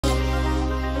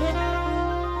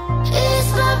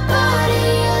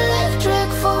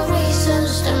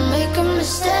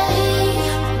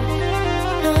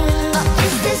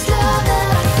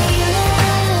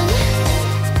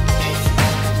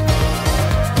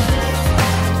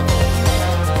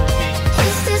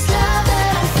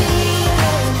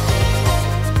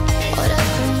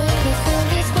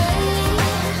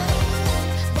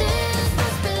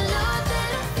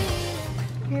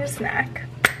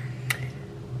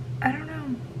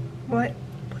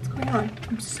What's going on?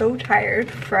 I'm so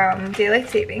tired from daylight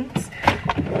savings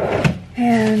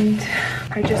and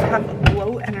I just have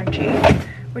low energy,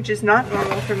 which is not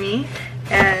normal for me,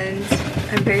 and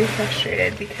I'm very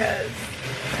frustrated because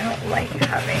I don't like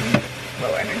having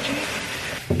low energy.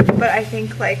 But I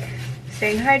think like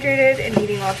staying hydrated and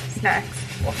eating lots of snacks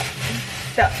will help me.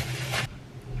 So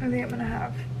I think I'm gonna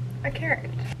have a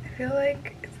carrot. I feel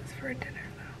like, is this for dinner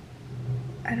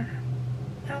though? I don't know.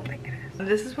 I don't think it is.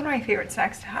 This is one of my favorite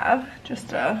snacks to have.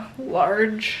 Just a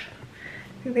large,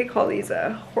 I think they call these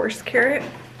a horse carrot.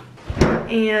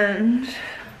 And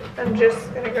I'm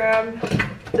just gonna grab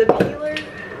the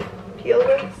peel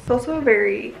this. It's also a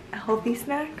very healthy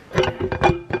snack.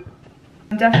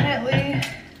 Definitely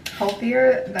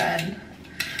healthier than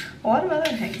a lot of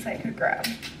other things I could grab.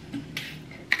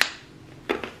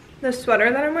 The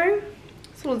sweater that I'm wearing,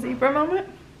 this little zebra moment,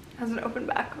 has an open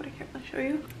back, but I can't really show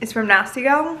you. It's from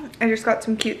Nastygal. I just got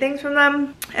some cute things from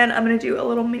them, and I'm gonna do a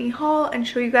little mini haul and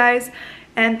show you guys.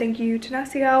 And thank you to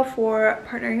Nastygal for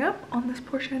partnering up on this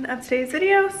portion of today's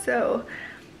video. So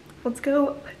let's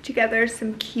go put together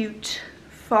some cute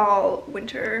fall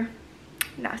winter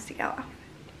Nastygal outfit.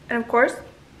 And of course,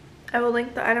 I will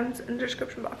link the items in the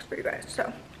description box for you guys,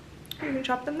 so you can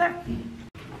shop them there.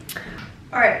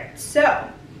 All right, so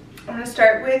I'm gonna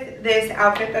start with this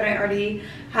outfit that I already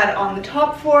had on the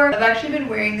top for. I've actually been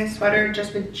wearing this sweater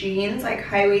just with jeans, like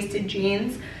high-waisted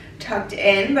jeans tucked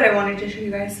in, but I wanted to show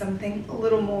you guys something a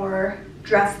little more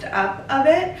dressed up of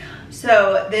it.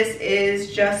 So this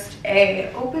is just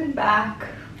a open back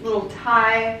little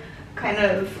tie, kind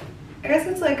of, I guess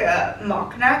it's like a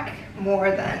mock neck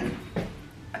more than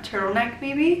a turtleneck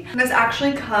maybe. This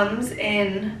actually comes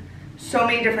in so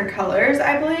many different colors,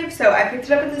 I believe. So I picked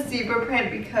it up with the zebra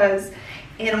print because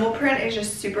animal print is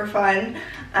just super fun,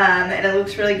 and it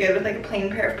looks really good with like a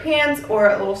plain pair of pants or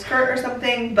a little skirt or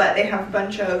something. But they have a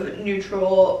bunch of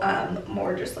neutral,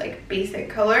 more just like basic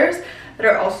colors that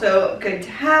are also good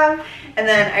to have. And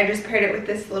then I just paired it with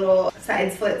this little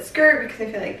side slit skirt because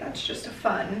I feel like that's just a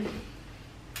fun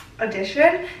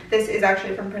addition. This is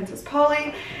actually from Princess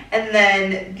Polly. And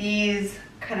then these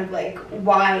kind of like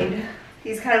wide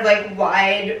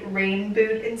rain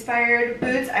boot inspired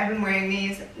boots. I've been wearing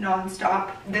these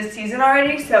non-stop this season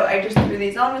already, so I just threw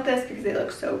these on with this because they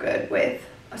look so good with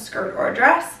a skirt or a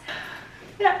dress.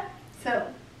 Yeah, so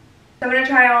I'm gonna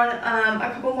try on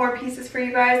a couple more pieces for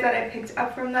you guys that I picked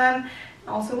up from them.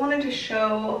 I also wanted to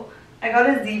show, I got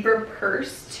a zebra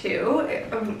purse too.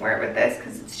 I wouldn't wear it with this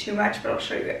because it's too much, but I'll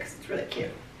show you it because it's really cute.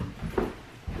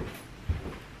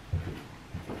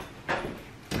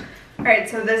 Alright,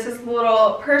 so this is the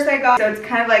little purse I got. So it's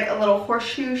kind of like a little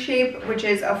horseshoe shape, which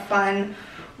is a fun,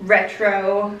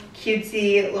 retro,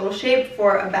 cutesy little shape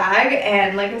for a bag.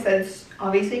 And like I said, it's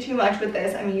obviously too much with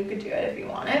this. I mean, you could do it if you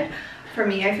wanted. For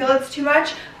me, I feel it's too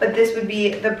much, but this would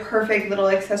be the perfect little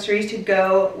accessories to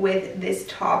go with this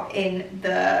top in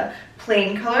the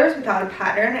plain colors without a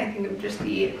pattern. I think it would just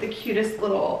be the cutest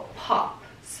little pop.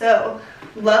 So,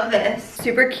 love this.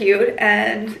 Super cute,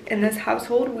 and in this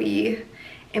household, we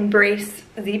embrace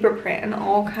zebra print and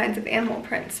all kinds of animal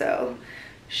print, so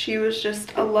she was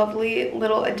just a lovely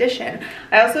little addition.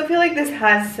 I also feel like this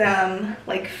has some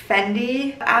like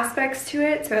Fendi aspects to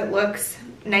it, so it looks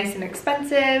nice and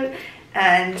expensive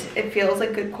and it feels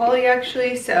like good quality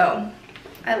actually, so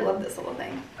I love this little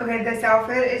thing. Okay, this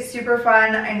outfit is super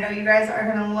fun. I know you guys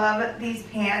are gonna love these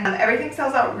pants. Everything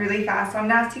sells out really fast on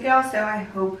Nastygal, so I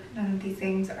hope none of these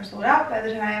things are sold out by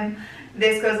the time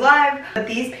this goes live. But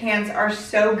these pants are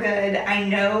so good. I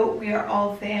know we are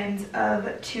all fans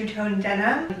of two-tone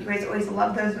denim. You guys always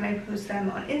love those when I post them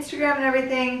on Instagram and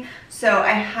everything. So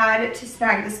I had to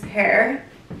snag this pair.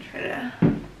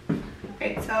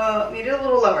 Right, so made it a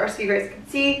little lower so you guys can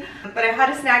see, but I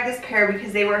had to snag this pair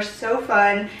because they were so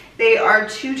fun. They are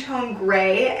two-tone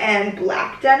gray and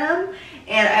black denim,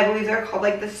 and I believe they're called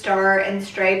like the star and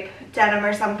stripe denim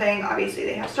or something. Obviously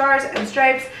they have stars and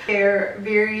stripes. They're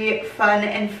very fun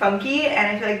and funky, and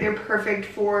I feel like they're perfect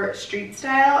for street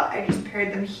style. I just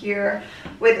paired them here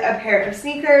with a pair of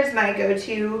sneakers, my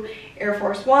go-to Air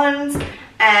Force Ones.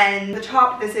 And the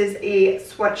top, this is a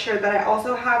sweatshirt that I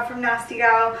also have from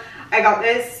Nastygal. I got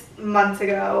this months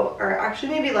ago, or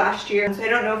actually maybe last year, so I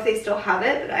don't know if they still have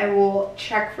it, but I will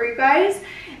check for you guys.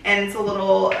 And it's a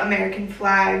little American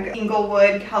flag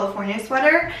Inglewood, California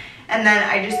sweater. And then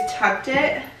I just tucked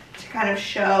it to kind of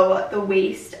show the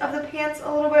waist of the pants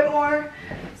a little bit more.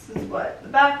 This is what the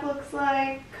back looks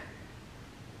like.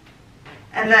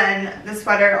 And then the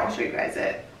sweater, I'll show you guys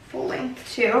it full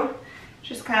length too.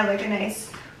 Just kind of like a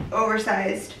nice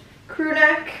oversized crew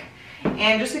neck.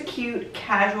 and just a cute,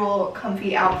 casual,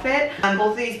 comfy outfit.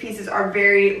 Both of these pieces are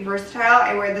very versatile.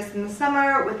 I wear this in the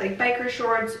summer with like biker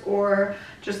shorts or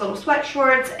just little sweat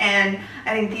shorts, and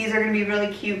I think these are gonna be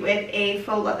really cute with a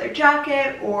faux leather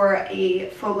jacket or a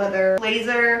faux leather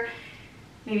blazer,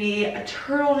 maybe a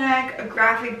turtleneck, a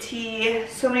graphic tee,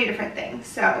 so many different things.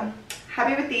 So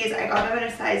happy with these. I got them in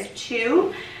a size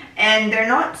 2, and they're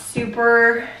not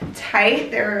super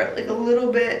tight. They're like a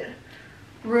little bit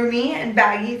roomy and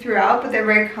baggy throughout, but they're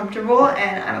very comfortable,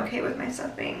 and I'm okay with my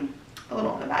stuff being a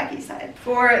little on the baggy side.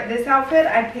 For this outfit,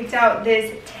 I picked out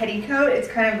this teddy coat. It's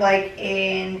kind of like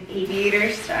an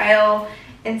aviator style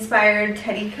inspired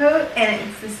teddy coat, and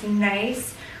it's this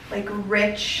nice, like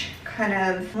rich, kind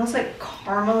of almost like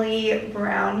caramely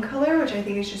brown color, which I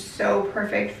think is just so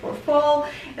perfect for fall.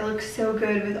 It looks so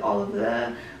good with all of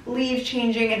the leaves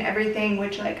changing and everything,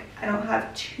 which like I don't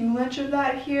have too much of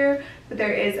that here, but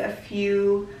there is a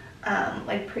few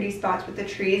like pretty spots with the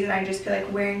trees, and I just feel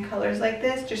like wearing colors like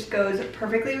this just goes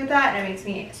perfectly with that, and it makes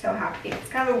me so happy. It's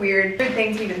kind of a weird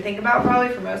thing to even think about probably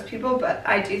for most people, but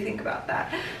I do think about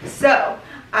that. So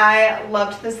I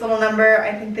loved this little number.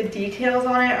 I think the details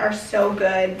on it are so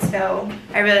good. So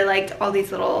I really liked all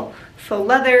these little faux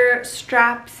leather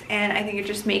straps, and I think it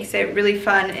just makes it really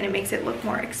fun, and it makes it look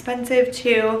more expensive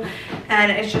too.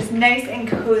 And it's just nice and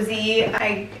cozy. It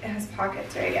has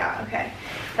pockets, right? Yeah, okay.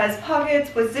 It has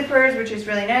pockets with zippers, which is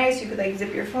really nice. You could like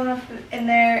zip your phone up in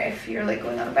there if you're like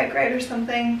going on a bike ride or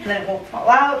something, and then it won't fall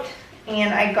out.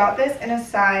 And I got this in a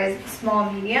size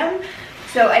small medium.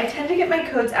 So I tend to get my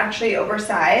coats actually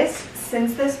oversized.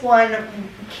 Since this one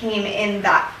came in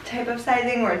that type of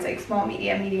sizing where it's like small,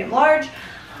 medium, medium, large,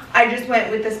 I just went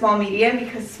with the small medium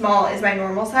because small is my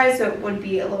normal size, so it would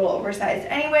be a little oversized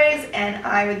anyways, and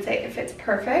I would say it fits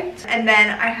perfect. And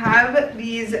then I have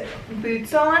these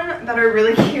boots on that are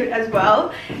really cute as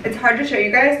well. It's hard to show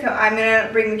you guys, so I'm gonna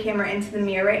bring the camera into the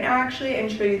mirror right now actually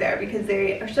and show you there, because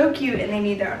they are so cute and they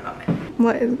need their own moment.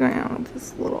 What is going on with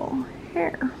this little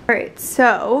hair? All right,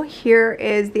 so here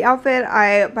is the outfit.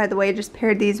 I, by the way, just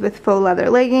paired these with faux leather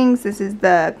leggings. This is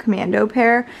the commando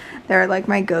pair. They're like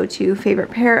my go-to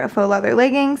favorite pair of faux leather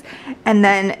leggings. And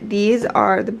then these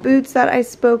are the boots that I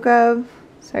spoke of.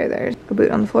 Sorry, there's a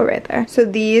boot on the floor right there. So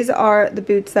these are the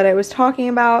boots that I was talking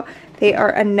about. They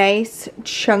are a nice,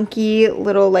 chunky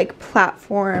little like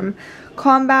platform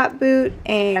combat boot,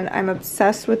 and I'm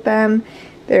obsessed with them.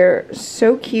 They're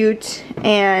so cute,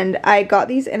 and I got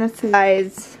these in a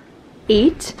size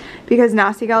 8 because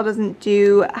Nastygal doesn't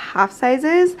do half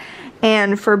sizes,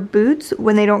 and for boots,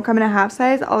 when they don't come in a half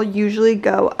size, I'll usually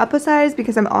go up a size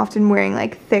because I'm often wearing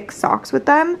like thick socks with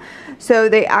them. So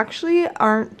they actually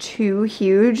aren't too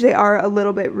huge. They are a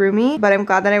little bit roomy, but I'm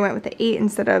glad that I went with the 8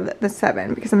 instead of the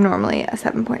 7 because I'm normally a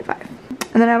 7.5.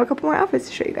 And then I have a couple more outfits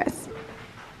to show you guys.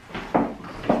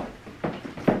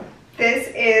 This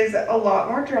is a lot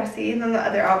more dressy than the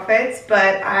other outfits,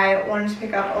 but I wanted to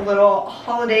pick up a little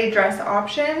holiday dress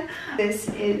option. This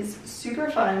is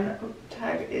super fun. Oh,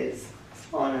 tag is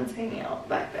swollen and it's hanging out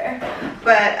back there.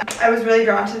 But I was really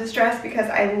drawn to this dress because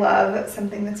I love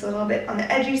something that's a little bit on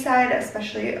the edgy side,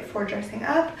 especially for dressing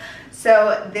up.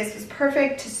 So this was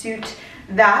perfect to suit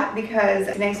that because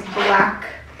it's a nice black,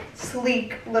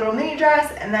 sleek little mini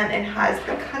dress, and then it has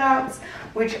the cutouts,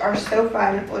 which are so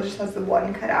fun. Well, it just has the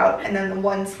one cutout and then the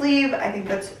one sleeve. I think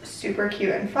that's super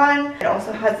cute and fun. It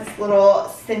also has this little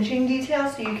cinching detail,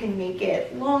 so you can make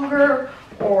it longer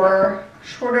or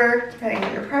shorter depending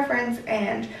on your preference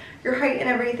and your height and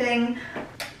everything.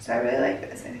 So I really like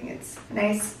this. I think it's a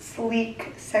nice,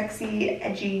 sleek, sexy,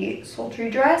 edgy,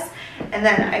 sultry dress. And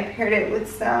then I paired it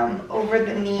with some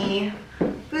over-the-knee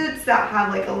boots that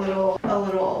have like a little,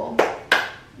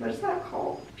 what is that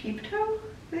called? Peep toe?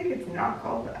 I think it's not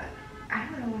called that. I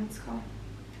don't know what it's called.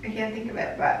 I can't think of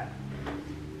it, but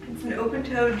it's an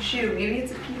open-toed shoe. Maybe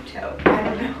it's a peep toe. I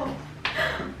don't know.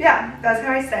 Yeah, that's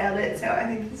how I styled it. So I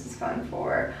think this is fun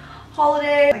for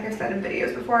holiday. Like I've said in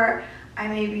videos before, I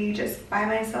may be just by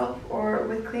myself or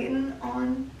with Clayton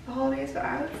on the holidays, but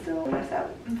I would still dress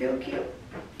up and feel cute.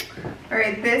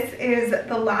 Alright, this is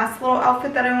the last little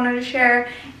outfit that I wanted to share,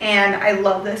 and I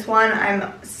love this one.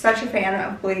 I'm such a fan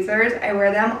of blazers. I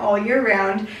wear them all year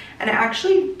round, and I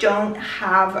actually don't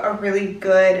have a really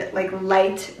good like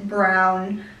light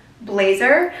brown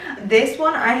blazer. This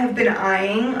one I have been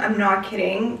eyeing, I'm not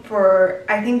kidding, for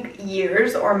I think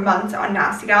years or months on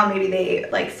Nastygal. Maybe they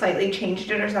like slightly changed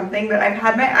it or something, but I've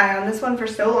had my eye on this one for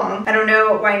so long. I don't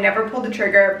know why I never pulled the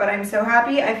trigger, but I'm so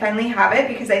happy I finally have it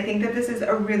because I think that this is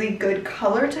a really good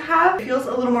color to have. It feels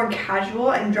a little more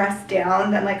casual and dressed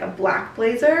down than like a black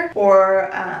blazer or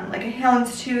like a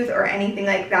houndstooth or anything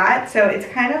like that. So it's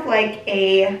kind of like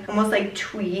a almost like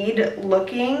tweed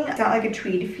looking. It's not like a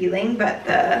tweed feeling, but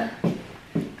the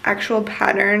actual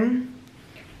pattern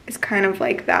is kind of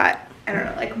like that, I don't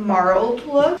know, like marled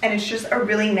look. And it's just a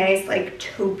really nice like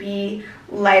taupey,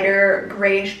 lighter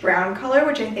grayish brown color,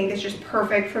 which I think is just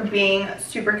perfect for being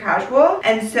super casual.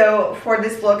 And so for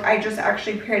this look, I just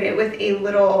actually paired it with a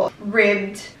little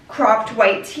ribbed cropped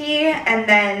white tee and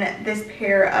then this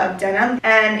pair of denim,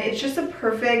 and it's just a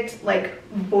perfect like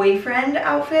boyfriend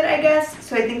outfit, I guess.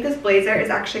 So I think this blazer is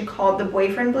actually called the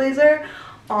boyfriend blazer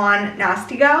on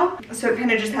Nastygal. So it kind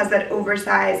of just has that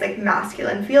oversized like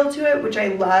masculine feel to it, which I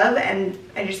love, and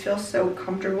I just feel so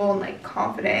comfortable and like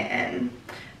confident and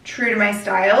true to my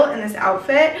style in this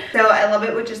outfit. So I love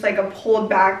it with just like a pulled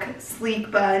back sleek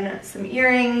bun, some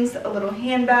earrings, a little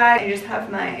handbag. I just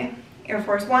have my Air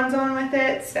Force Ones on with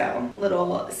it, so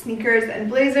little sneakers and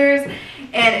blazers,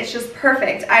 and it's just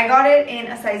perfect. I got it in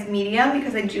a size medium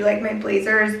because I do like my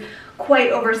blazers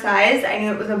quite oversized. I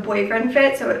knew it was a boyfriend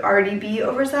fit, so it would already be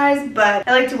oversized, but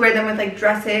I like to wear them with like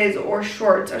dresses or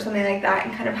shorts or something like that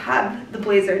and kind of have the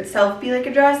blazer itself be like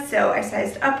a dress. So I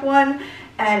sized up one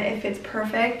and it fits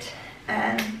perfect,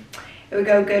 and it would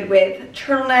go good with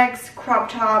turtlenecks, crop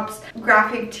tops,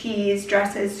 graphic tees,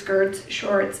 dresses, skirts,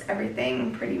 shorts,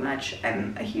 everything pretty much.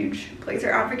 I'm a huge blazer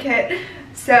advocate,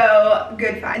 so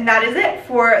good find. And that is it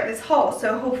for this haul.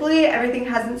 So hopefully everything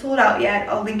hasn't sold out yet.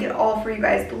 I'll link it all for you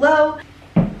guys below.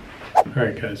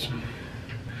 Alright guys,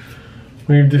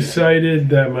 we've decided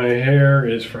that my hair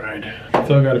is fried.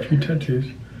 Still got a few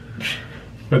tattoos,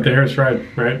 but the hair's fried,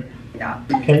 right? Yeah.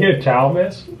 Can I get a towel,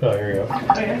 miss? Oh, here you go.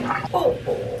 Okay. Oh.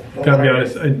 Gotta be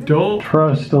honest, I don't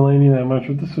trust Delaney that much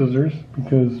with the scissors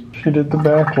because she did the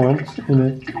back once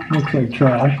and it looks like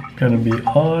trash. Gonna be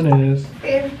honest.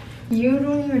 Babe, you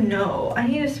don't even know. I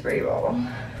need a spray bottle.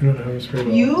 I don't have a spray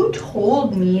bottle. You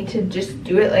told me to just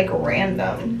do it like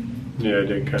random. Yeah, I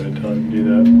did kind of tell you to do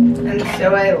that. And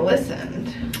so I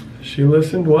listened. She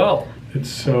listened well. It's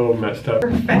so messed up.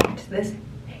 Perfect. This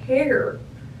hair.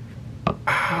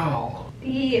 Ow.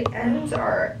 The ends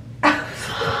are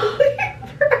absolutely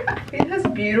perfect. It has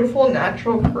beautiful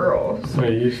natural curls. I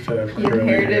used to have You curly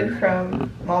inherited hair.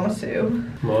 from Mama Sue.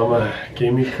 Mama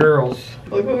gave me curls.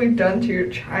 Look what we've done to your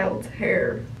child's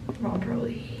hair. Mom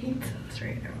probably hates us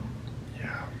right now.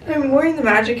 Yeah. I'm wearing the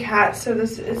magic hat, so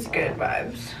this is good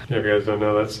vibes. Yeah, if you guys don't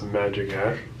know, that's the magic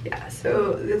hat. Yeah,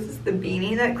 so this is the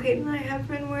beanie that Clayton and I have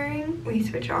been wearing. We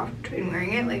switch off between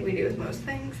wearing it like we do with most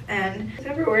things. And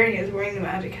never wearing it is wearing the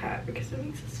magic hat because it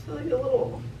makes us feel like a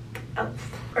little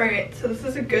elf. Alright, so this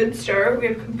is a good start. We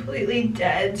have completely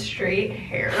dead straight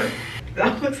hair.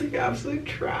 That looks like absolute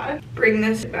trash. Bring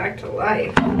this back to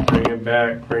life. Bring it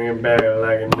back like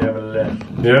it never left.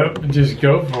 Yep, just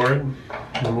go for it.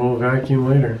 And we'll vacuum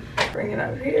later. Bring it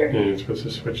up here. Yeah, you're supposed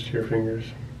to switch to your fingers.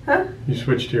 Huh? You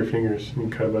switch to your fingers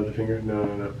and cut above the finger.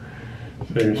 No.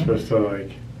 So you're supposed to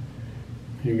like,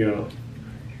 you go.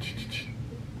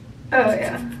 Oh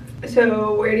yeah.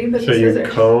 So where do you put So the scissors?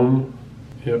 you comb.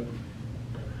 Yep.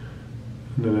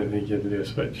 And then I think you have to do a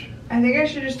switch. I think I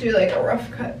should just do like a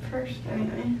rough cut first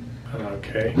anyway.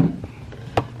 Okay.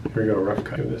 Here we go, rough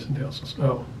cut of this and tails.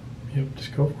 Oh, yep,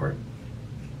 just go for it.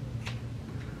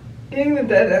 Getting the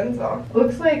dead ends off.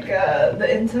 Looks like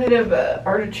the inside of an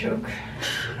artichoke.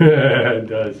 It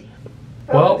does.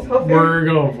 Oh, Well, we're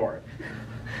going for it.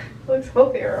 Looks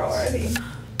healthier already.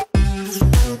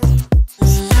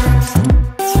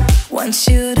 Want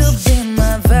you to be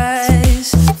my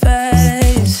vice.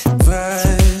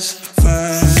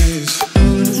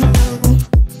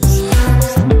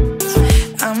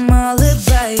 I'm all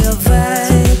about your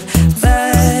vibe.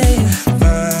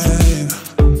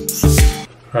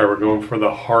 Alright, we're going for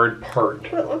the hard part.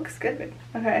 But it looks good.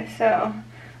 Okay, so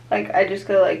like I just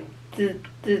go like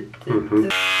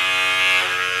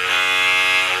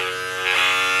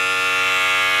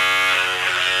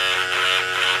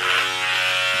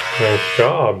Nice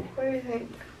job. What do you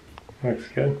think? Looks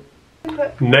good.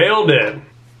 But Nailed it.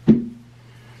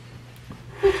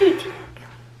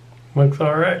 Looks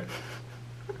alright.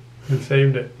 We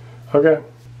saved it. Okay.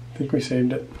 I think we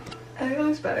saved it. I think it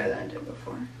looks better than it did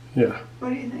before. Yeah. What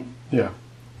do you think? Yeah.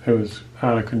 It was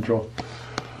out of control.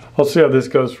 I'll see how this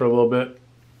goes for a little bit.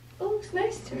 It looks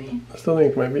nice to me. I still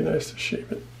think it might be nice to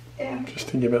shave it. Yeah. Just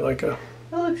to give it like a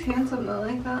That looks handsome though,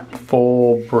 like that.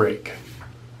 Full break.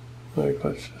 Like,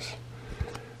 let's just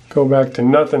go back to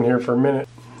nothing here for a minute.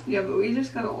 Yeah, but we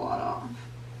just got a lot off.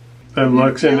 It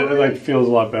looks and it like feels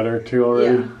a lot better too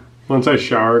already. Yeah. Once I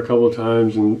shower a couple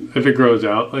times and if it grows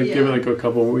out, like give it like a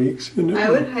couple weeks. And I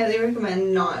would highly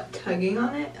recommend not tugging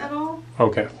on it at all.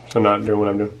 Okay, so not doing what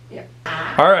I'm doing. Yep.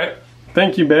 All right,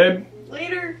 thank you, babe.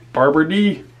 Later. Barbara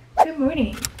D. Good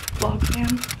morning, vlog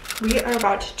fam. We are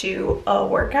about to do a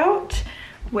workout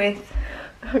with,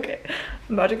 okay,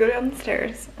 I'm about to go down the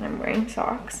stairs and I'm wearing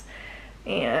socks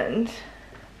and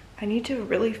I need to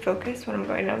really focus when I'm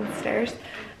going down the stairs,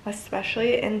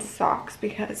 especially in socks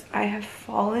because I have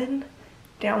fallen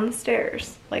down the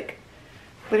stairs, like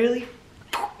literally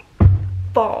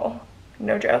fall,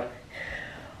 no joke,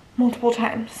 multiple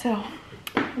times. So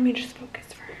let me just focus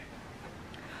for,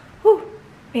 whew,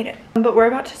 made it. But we're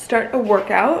about to start a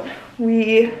workout.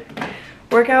 We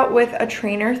work out with a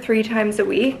trainer 3 times a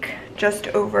week, just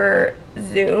over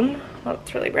Zoom. Oh,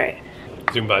 it's really bright.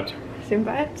 Zoom vibes. Zoom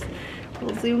vibes.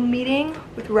 Little Zoom meeting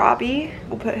with Robbie.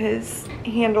 We'll put his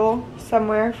handle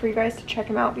somewhere for you guys to check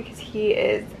him out because he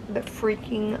is the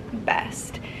freaking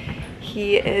best.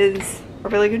 He is a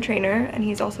really good trainer and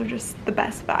he's also just the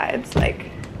best vibes.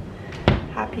 Like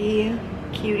happy,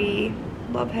 cutie,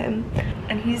 love him.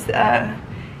 And he's a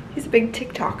big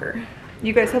TikToker.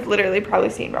 You guys have literally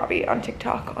probably seen Robbie on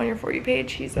TikTok on your For You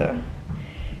page. He's a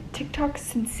TikTok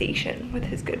sensation with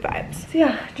his good vibes. So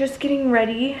yeah, just getting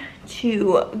ready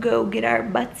to go get our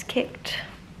butts kicked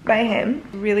by him.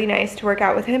 Really nice to work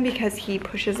out with him because he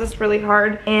pushes us really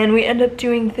hard and we end up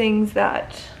doing things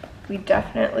that we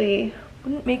definitely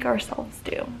wouldn't make ourselves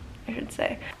do, I should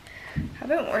say.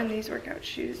 Haven't worn these workout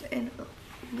shoes in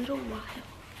a little while.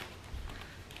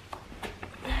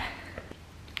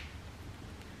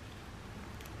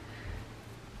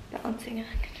 Balancing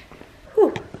act.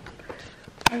 Whew.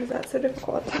 Why was that so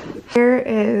difficult? Here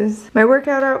is my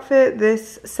workout outfit.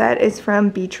 This set is from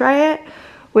Beach Riot,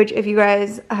 which if you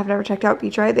guys have never checked out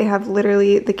Beach Riot, they have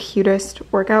literally the cutest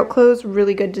workout clothes,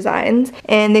 really good designs,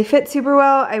 and they fit super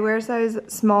well. I wear a size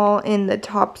small in the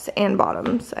tops and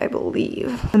bottoms, I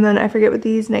believe. And then I forget what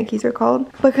these Nikes are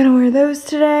called, but gonna wear those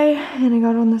today. And I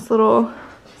got on this little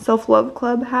Self-Love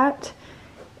Club hat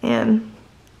and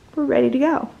we're ready to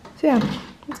go. So yeah,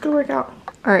 let's go work out.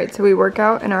 All right, so we work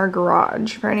out in our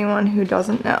garage for anyone who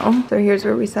doesn't know. So here's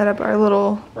where we set up our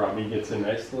little Robbie gets a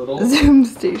nice little Zoom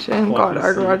station. God,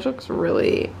 our garage looks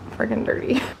really freaking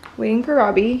dirty. Waiting for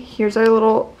Robbie. Here's our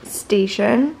little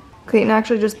station. Clayton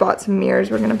actually just bought some mirrors.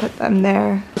 We're gonna put them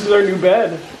there. This is our new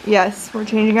bed. Yes, we're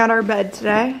changing out our bed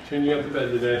today. Changing out the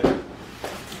bed today.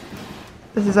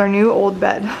 This is our new old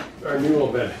bed. Our new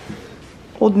old bed.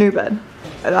 Old new bed.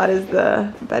 That is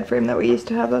the bed frame that we used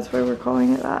to have. That's why we're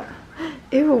calling it that.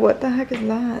 Ew, what the heck is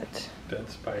that? Dead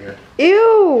spider.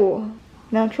 Ew!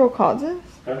 Natural causes?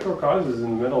 Natural causes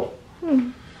in the middle.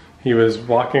 He was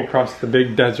walking across the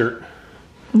big desert.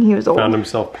 And he was old. Found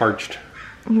himself parched.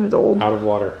 He was old. Out of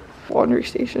water. Laundry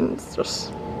station is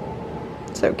just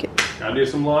so cute. Gotta do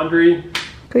some laundry.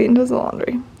 Clayton does the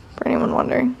laundry, for anyone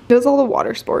wondering. He does all the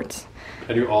water sports.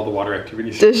 I do all the water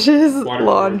activities. Dishes, Water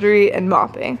laundry, sports. and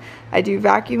mopping. I do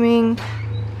vacuuming,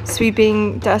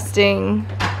 sweeping, dusting,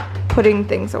 putting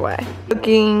things away.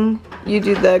 Cooking, you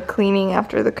do the cleaning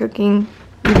after the cooking.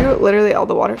 You do literally all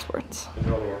the water sports. I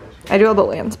do all the water sports. I do all the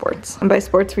land sports. And by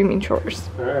sports, we mean chores.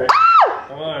 Alright.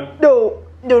 Come on. No.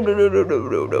 No, no, no, no, no,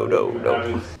 no, no, no,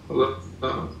 no.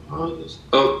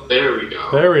 Oh, there we go.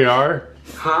 There we are.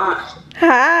 Hi.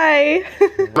 Hi.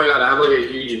 Oh my god, I have like a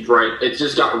huge bright. It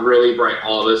just got really bright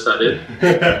all of a sudden.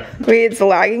 Wait, it's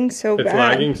lagging so bad. It's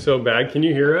lagging so bad. Can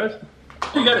you hear us?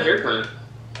 You got a haircut.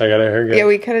 I got a haircut. Yeah,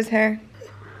 we cut his hair.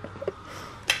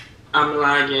 I'm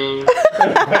lagging.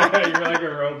 You're like a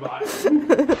robot.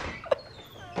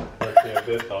 Okay,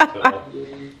 this also.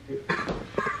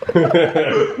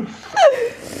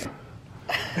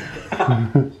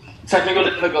 Technical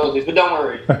difficulties, but don't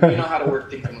worry. You know how to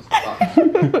work things in this spot.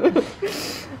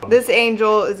 This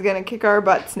angel is gonna kick our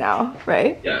butts now,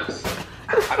 right? Yes.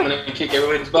 I'm gonna kick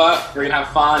everyone's butt. We're gonna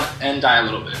have fun and die a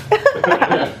little bit.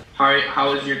 Alright,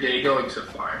 how is your day going so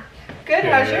far? Good,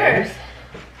 how's yours?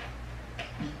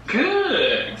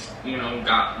 Good. You know,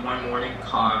 got my morning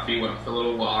coffee, went for a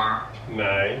little walk,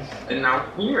 Nice. and now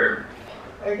I'm here.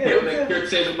 Okay. Heel neck grip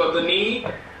stays above the knee,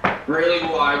 really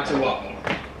wide to walk more.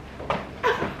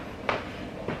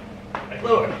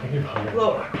 Lower.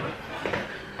 Lower.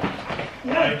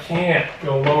 I can't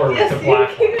go lower Yes, with the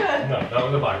black you one. can. No, not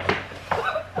with the black one.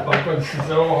 The black one's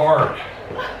so hard.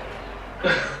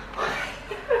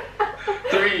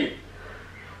 3,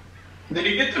 Did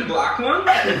you get the black one?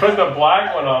 You put the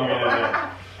black one on me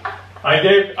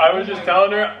today. I was just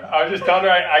telling her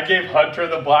I gave Hunter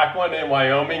the black one in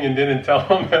Wyoming and didn't tell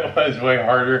him it was way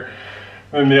harder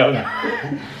than the other.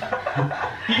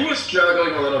 He was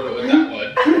struggling a little bit with that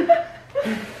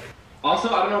one. Also,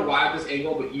 I don't know why at this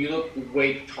angle, but you look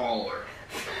way taller.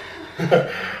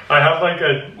 I have like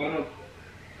a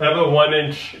 1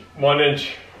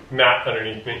 inch mat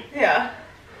underneath me. Yeah.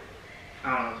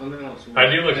 I don't know, something else. I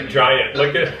do look giant.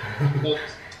 Look at.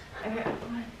 Okay.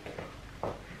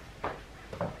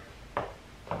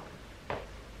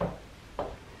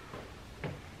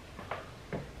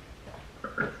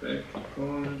 Perfect. Keep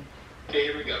going. Okay,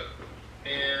 here we go.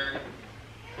 And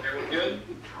everyone good?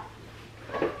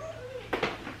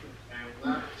 And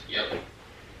left. Yep.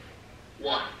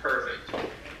 1. Perfect.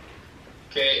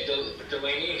 Okay,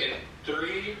 Delaney in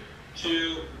 3,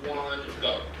 2, 1,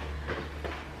 go.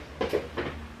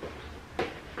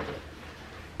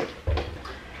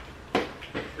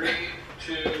 Three,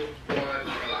 two, one,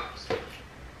 relax.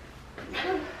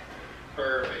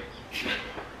 Perfect.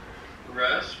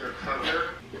 Rest, recover.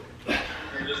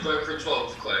 You're just going for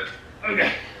 12, Clay.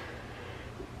 Okay.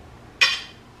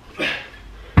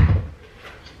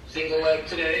 Single leg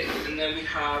today, and then we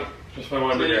have Just what I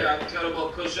wanted to do.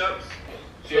 kettlebell push-ups.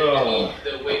 So you're gonna need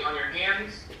the weight on your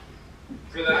hands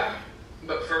for that.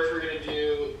 But first we're gonna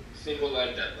do single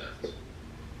leg deadlift.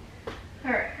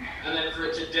 Alright. And then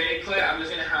for today, Clay, I'm just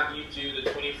gonna have you do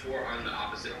the 24 on the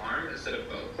opposite arm instead of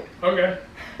both. Okay.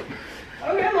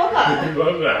 Okay, I love that. I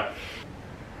love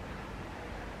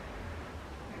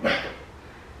that.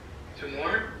 2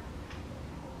 more.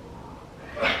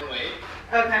 Wait.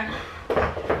 Okay.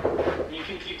 You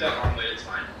can keep that arm weight, it's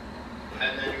fine.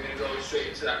 And then you're gonna go straight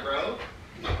into that row.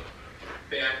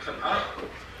 Bam, come up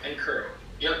and curl.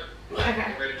 Yep.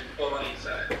 Okay. We're gonna do 12 on each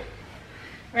side.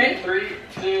 Ready? 3,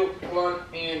 2, 1,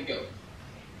 and go.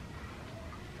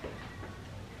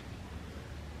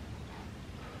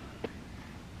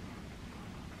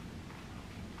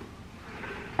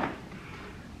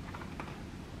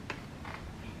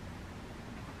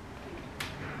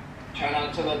 Try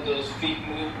not to let those feet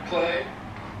move, Clay.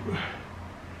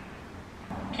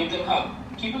 Keep them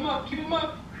up. Keep them up. Keep them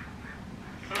up.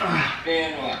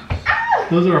 And relax.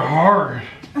 Those are hard.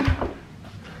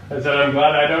 I said I'm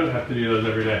glad I don't have to do those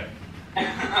every day.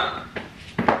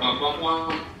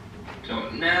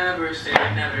 Don't never say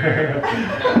never.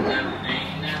 Don't never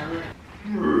say never.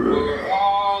 We're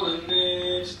all in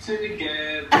this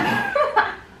together.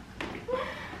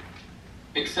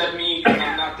 Except me, 'cause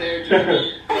I'm not there doing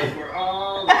it. But we're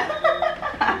all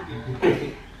in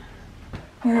this.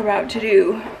 We're about to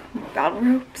do battle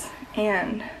ropes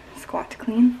and squat to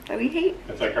clean that we hate.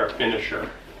 It's like our finisher.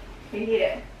 We hate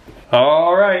it.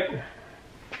 All right.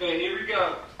 Okay, here we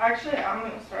go. Actually, I'm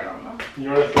gonna start on those.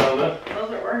 You want to start on this?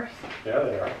 Those are worse. Yeah,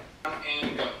 they are.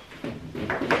 And go.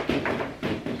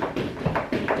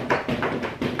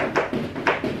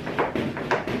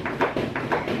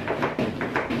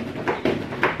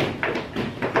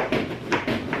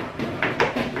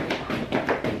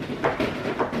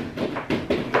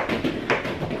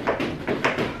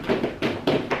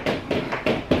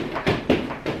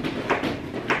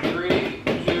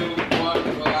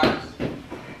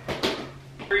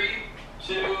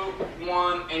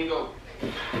 And go.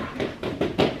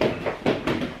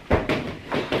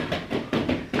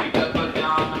 Keep that foot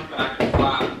down, back and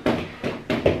flat.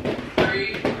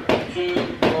 3, 2,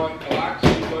 1, relax.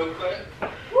 Keep going, Clay.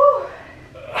 Woo!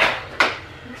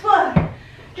 It's fun.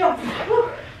 Jump. Woo!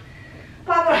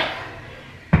 Papa.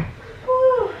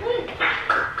 Woo!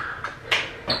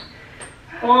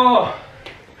 Oh!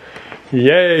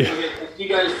 Yay! Okay, I'll see you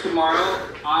guys tomorrow.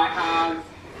 I have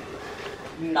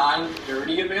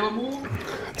 9:30 available.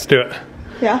 Let's do it.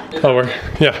 Yeah. Oh, we're,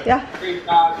 yeah. Yeah. Great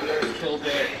job, you guys killed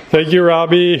it. Thank you,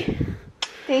 Robbie.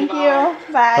 Thank you.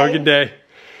 Bye. Have a good day.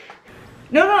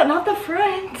 No, not the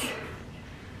front. It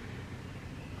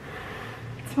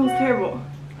smells terrible.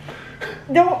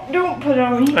 Don't put it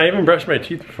on me. I even brushed my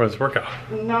teeth before this workout.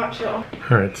 Not chill.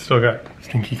 All right, still got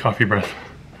stinky coffee breath.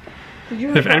 Did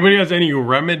you If anybody has any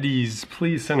remedies,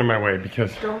 please send them my way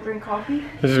because don't drink coffee?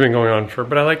 this has been going on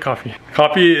but I like coffee.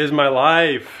 Coffee is my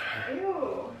life.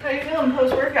 Ew. How you feeling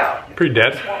post-workout? Pretty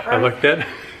dead. Swamp I look dead.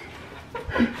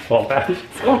 Swamp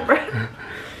breath. Swamp breath.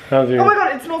 How's your... Oh my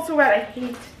god, it smells so bad. I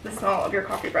hate the smell of your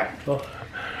coffee breath. All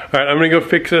right, I'm gonna go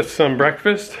fix us some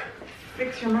breakfast.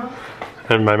 Fix your mouth.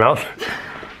 And my mouth.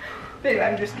 Babe,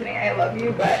 I'm just kidding. I love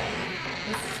you, but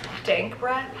this stank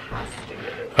breath has to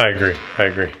go. I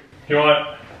agree. You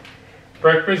want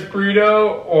breakfast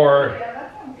burrito or? Yeah,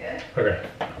 that sounds good. Okay.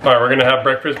 All right, we're gonna have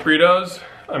breakfast burritos.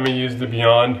 I'm gonna use the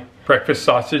Beyond breakfast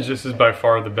sausage. This is by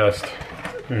far the best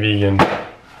vegan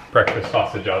breakfast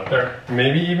sausage out there.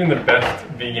 Maybe even the best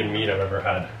vegan meat I've ever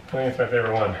had. I think it's my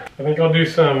favorite one. I think I'll do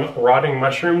some rotting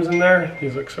mushrooms in there.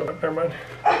 These look so, never mind.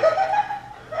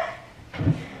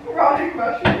 Rotting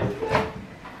mushrooms?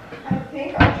 I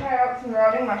think I'll try out some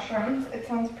rotting mushrooms. It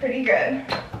sounds pretty good.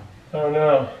 Oh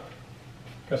no.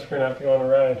 Guess we're gonna have to go on a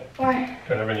ride. Why?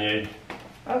 Don't have any aid.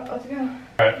 Oh, let's go.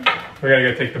 Alright, we gotta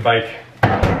go take the bike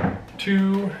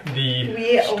to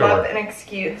the store. We love an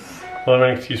excuse. We'll have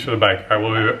an excuse for the bike.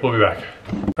 Alright, we'll be back.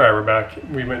 Alright, we're back.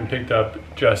 We went and picked up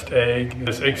Just Egg.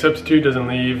 This egg substitute doesn't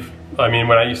leave, I mean,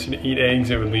 when I used to eat eggs,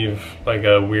 it would leave like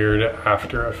a weird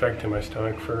after effect in my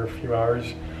stomach for a few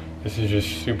hours. This is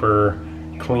just super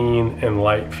clean and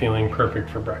light, feeling perfect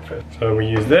for breakfast. So we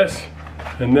use this,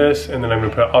 and then I'm gonna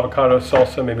put avocado,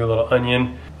 salsa, maybe a little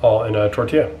onion, all in a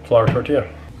tortilla, flour tortilla.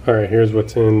 All right, here's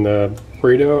what's in the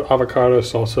burrito: avocado,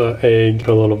 salsa, egg,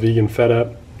 a little vegan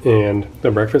feta, and the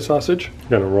breakfast sausage. I'm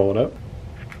gonna roll it up.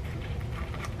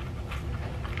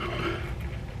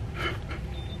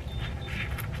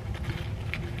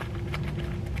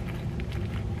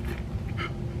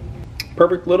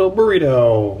 Perfect little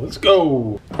burrito. Let's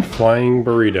go. Flying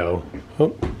burrito.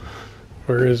 Oh,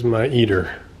 where is my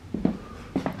eater?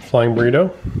 Flying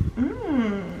burrito.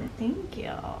 Thank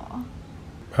you.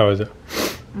 How is it?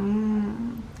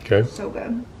 Okay. So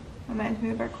good. Reminds me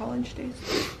of our college days.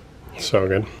 So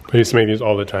good. I used to make these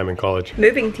all the time in college.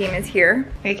 Moving team is here,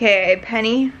 aka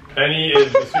Penny. Penny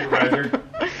is the supervisor.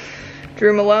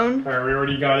 Drew Malone. All right, we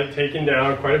already got it taken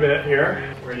down quite a bit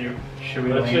here. Where you? Should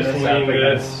we Let's lean just this lean up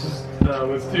this.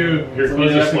 Let's do. Here, Let's close lean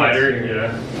it the up slider. against here.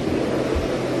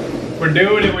 Yeah. We're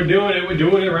doing it. We're doing it. We're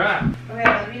doing it right. Okay,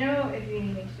 let me know if you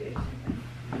need me to do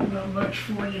something. Not much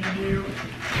for you to do.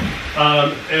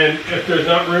 And if there's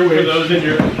not room for those in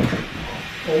your.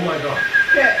 Oh my God.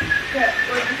 Good.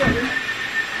 Wait,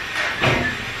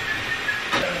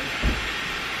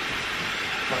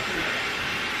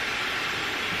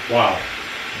 Wow.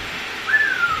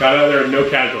 Got out there, no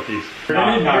casualties. You're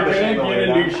gonna get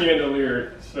a new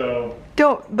chandelier, so.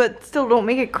 but still don't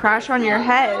make it crash on your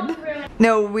head.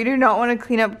 No, we do not want to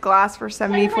clean up glass for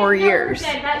 74 years.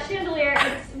 That chandelier,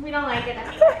 we don't like it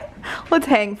anymore. Let's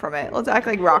hang from it. Let's act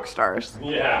like rock stars.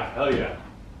 Yeah, hell yeah.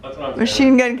 That's what I'm saying.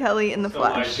 Machine Gun Kelly in the Some,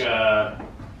 flesh. like,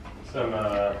 some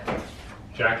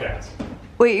jackass.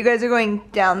 Wait, you guys are going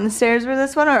down the stairs for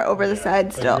this one or over the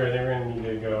side still? They're gonna need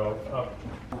to go up.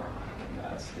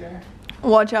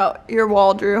 Watch out, your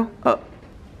wall, Drew. Oh,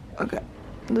 okay.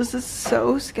 This is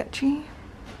so sketchy.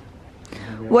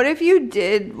 What if you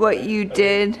did what you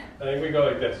did? I think we go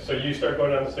like this. So you start going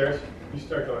down the stairs. You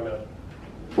start going down.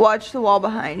 Watch the wall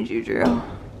behind you, Drew.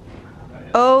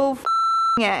 Oh,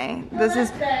 yay. This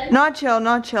is not chill,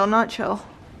 not chill, not chill.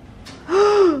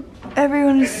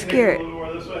 Everyone is scared. A little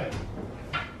more this way.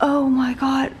 Oh my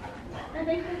God. I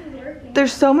think this is working.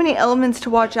 There's so many elements to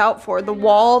watch out for. The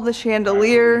wall, the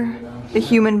chandelier, the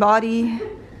human body.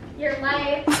 Your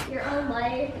life, your own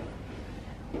life.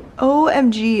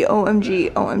 OMG,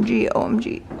 OMG, OMG,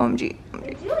 OMG, OMG,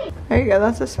 OMG. There you go,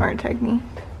 that's a smart technique.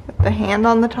 With the hand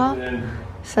on the top. And then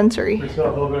Sensory. there's not a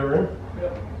little bit of room.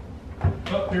 Yep.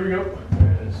 Oh, here we go.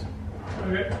 There it is.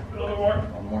 Okay, a little more.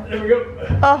 One more. There we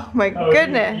go. Oh my Oh,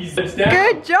 goodness. it's down.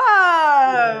 Good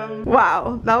job.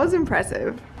 Wow, that was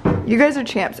impressive. You guys are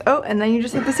champs. Oh, and then you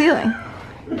just hit the ceiling.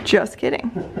 Just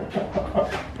kidding.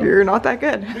 You're not that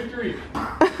good. Victory.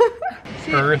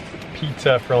 Earth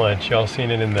pizza for lunch. Y'all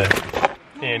seen it in the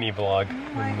Annie vlog.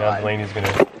 And now Delaney's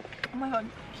gonna Oh my God.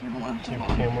 do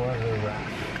camera her wrap.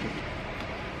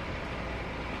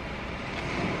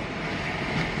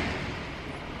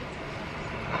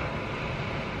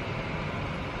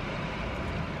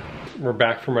 We're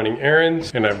back from running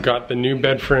errands, and I've got the new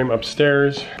bed frame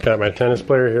upstairs. Got my tennis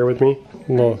player here with me.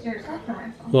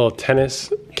 Little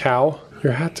tennis cow.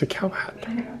 Your hat's a cow hat.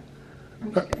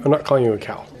 I'm not calling you a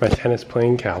cow. My tennis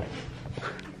playing cow.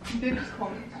 You did just call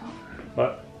me a cow.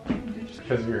 What?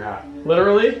 Because of your hat.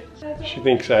 Literally? She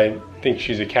thinks I think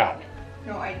she's a cow.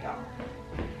 No, I don't.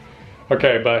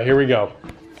 Okay, but here we go.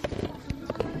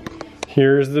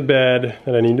 Here's the bed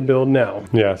that I need to build now.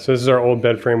 Yeah, so this is our old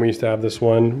bed frame. We used to have this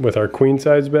one with our queen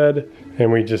size bed, and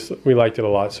we liked it a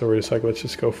lot, so we're just like, let's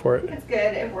just go for it. It's good,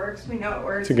 it works, we know it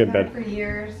works. It's a good We've had bed. it for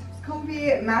years. It's comfy,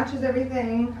 it matches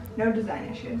everything. No design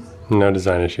issues. No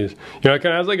design issues. You know, it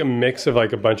kind of has like a mix of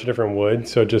like a bunch of different wood,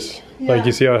 so just, like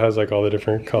you see how it has like all the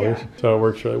different colors? Yeah. So it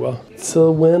works really well. It's a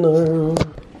winner.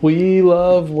 We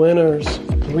love winners.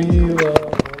 We love.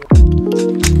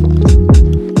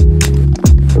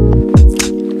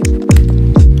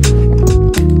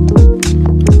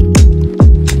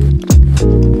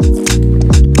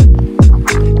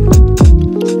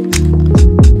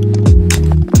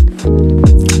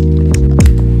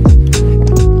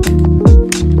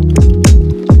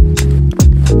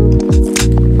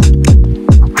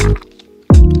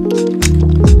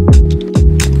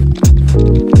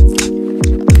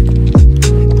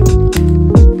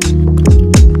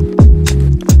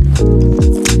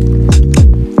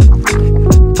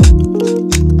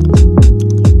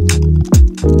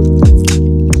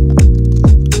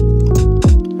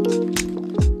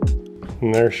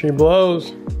 she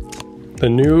blows. The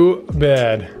new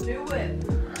bed. Do it.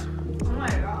 Oh my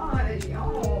god,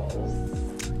 y'all.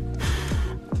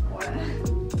 What?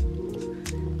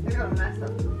 They're gonna mess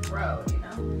up the road, you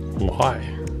know? Why?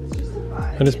 It's just a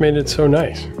vibe. I just made it so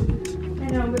nice. I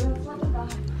know, but that's not the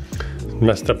vibe.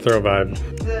 Messed up throw vibe.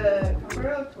 The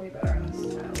cover looks way better on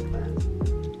this style,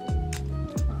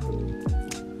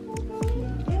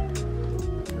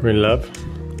 but... We love.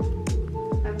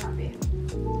 I'm happy.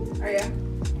 Are you?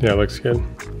 Yeah, looks good.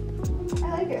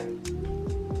 I like it.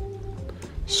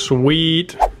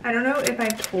 Sweet. I don't know if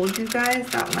I've told you guys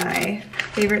that my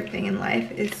favorite thing in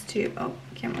life is to, oh,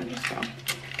 camera just fell.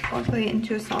 Play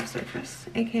into a soft surface,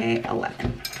 aka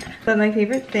 11. But my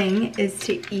favorite thing is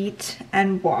to eat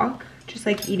and walk, just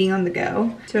like eating on the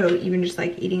go. So even just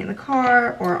like eating in the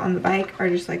car or on the bike are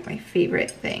just like my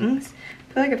favorite things.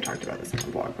 I feel like I've talked about this in the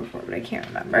vlog before, but I can't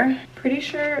remember. Pretty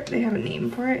sure they have a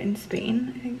name for it in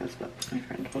Spain. I think that's what my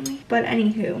friend told me. But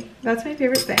anywho, that's my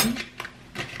favorite thing.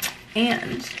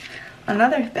 And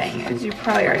another thing is, you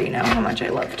probably already know how much I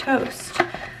love toast.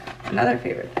 Another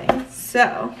favorite thing.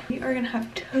 So we are gonna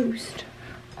have toast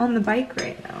on the bike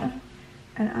right now.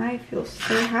 And I feel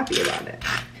so happy about it.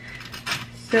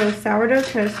 So sourdough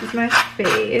toast is my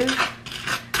fave.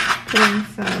 Putting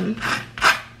some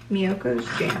Miyoko's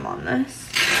jam on this.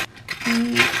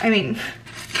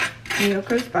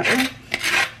 Miyoko's butter.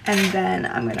 And then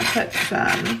I'm gonna put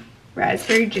some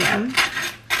raspberry jam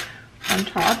on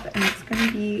top, and it's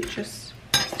gonna be just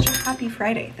such a happy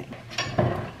Friday thing.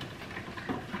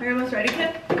 Are you almost ready,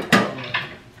 kid?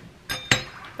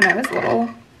 When I was little,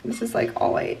 this is like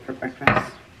all I ate for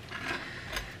breakfast.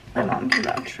 My mom can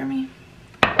vouch for me.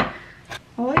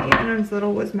 All I ate when I was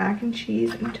little was mac and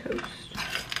cheese and toast.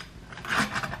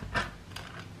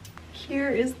 Here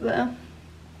is the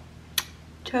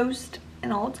toast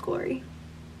in all its glory.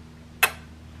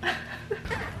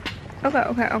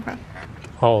 Okay.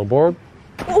 All aboard.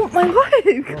 Oh my god,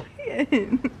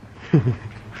 Clayton.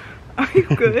 Are you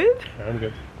good? I'm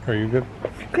good. Are you good?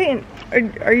 Clayton,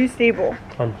 are you stable?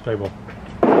 I'm stable.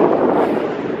 Toast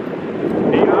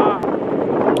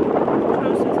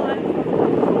is lit.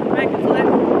 Mac is lit.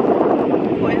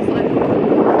 Boy is lit.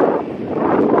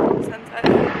 Sunset.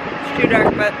 It's too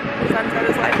dark, but sunset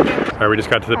is light. Alright, we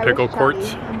just got to the pickle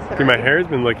courts. Dude, my hair's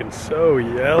been looking so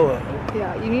yellow.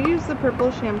 Yeah, you need to use the purple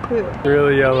shampoo.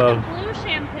 Really yellow. Blue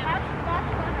shampoo. That's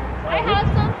I have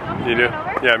some. You do?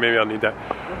 Yeah, maybe I'll need that.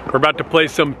 We're about to play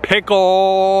some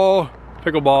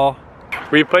pickleball.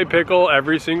 We play pickle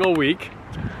every single week.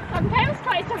 Sometimes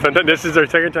twice a But week. this is our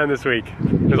second time this week.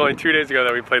 It was only 2 days ago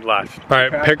that we played last. All right,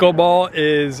 pickleball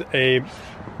is a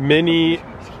mini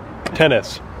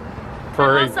tennis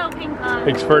for Also ping pong.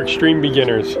 it's for extreme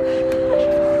beginners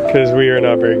because we are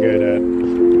not very good at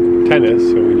tennis,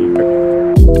 so we need pickle.